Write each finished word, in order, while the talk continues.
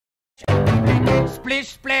Splish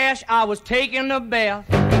splash, I was taking a bath.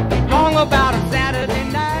 Long about a Saturday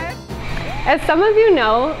night. As some of you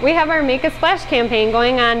know, we have our Make a Splash campaign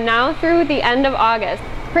going on now through the end of August.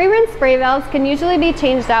 Pre-rinse spray valves can usually be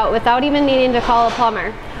changed out without even needing to call a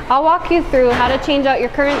plumber. I'll walk you through how to change out your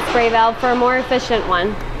current spray valve for a more efficient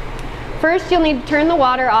one. First, you'll need to turn the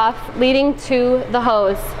water off leading to the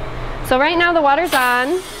hose. So right now the water's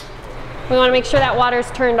on. We want to make sure that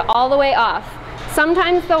water's turned all the way off.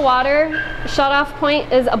 Sometimes the water shut-off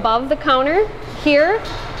point is above the counter here.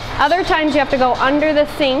 Other times you have to go under the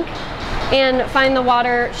sink and find the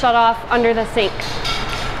water shut off under the sink.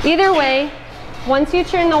 Either way, once you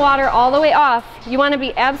turn the water all the way off, you want to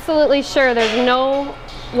be absolutely sure there's no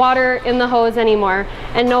water in the hose anymore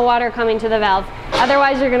and no water coming to the valve.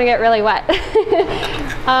 Otherwise, you're going to get really wet.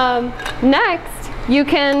 Next, you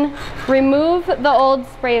can remove the old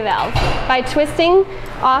spray valve by twisting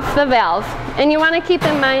off the valve. And you want to keep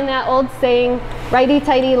in mind that old saying,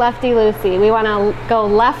 righty-tighty, lefty-loosey. We want to go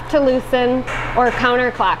left to loosen or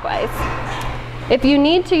counterclockwise. If you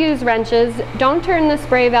need to use wrenches, don't turn the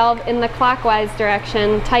spray valve in the clockwise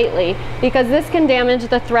direction tightly, because this can damage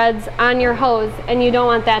the threads on your hose, and you don't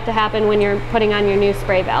want that to happen when you're putting on your new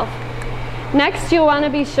spray valve. Next, you'll want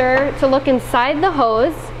to be sure to look inside the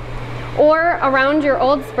hose or around your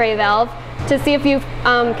old spray valve to see if you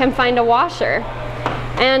can find a washer.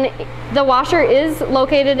 And the washer is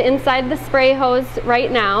located inside the spray hose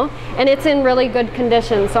right now, and it's in really good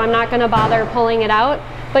condition, so I'm not going to bother pulling it out.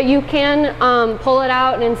 But you can pull it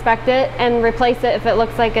out and inspect it and replace it if it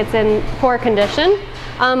looks like it's in poor condition.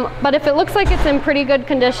 But if it looks like it's in pretty good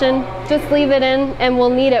condition, just leave it in, and we'll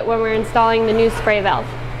need it when we're installing the new spray valve.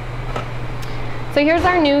 So here's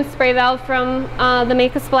our new spray valve from the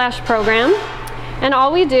Make a Splash program. And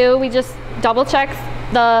all we do, we just double check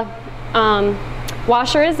the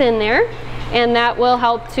washer is in there, and that will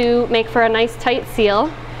help to make for a nice tight seal.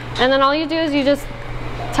 And then all you do is you just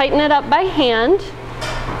tighten it up by hand.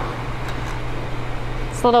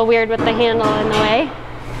 It's a little weird with the handle in the way.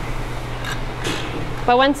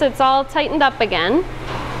 But once it's all tightened up again,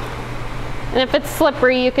 and if it's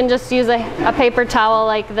slippery, you can just use a paper towel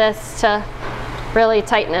like this to really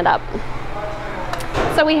tighten it up.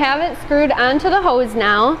 So we have it screwed onto the hose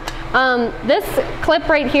now. This clip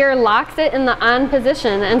right here locks it in the on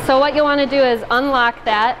position, and so what you want to do is unlock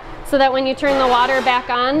that so that when you turn the water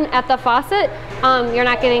back on at the faucet, you're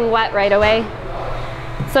not getting wet right away.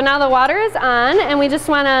 So now the water is on, and we just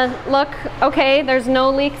want to look, okay, there's no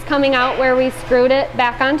leaks coming out where we screwed it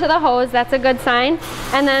back onto the hose. That's a good sign.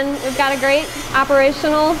 And then we've got a great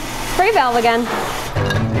operational spray valve again.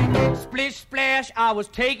 Splish splash, I was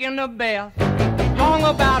taking a bath. Long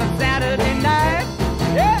about a Saturday night.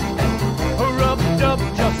 Yeah. Rubbed up,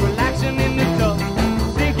 just relaxing in the tub,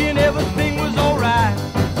 thinking everything was alright.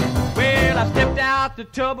 Well, I stepped out the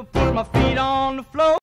tub and put my feet on the floor.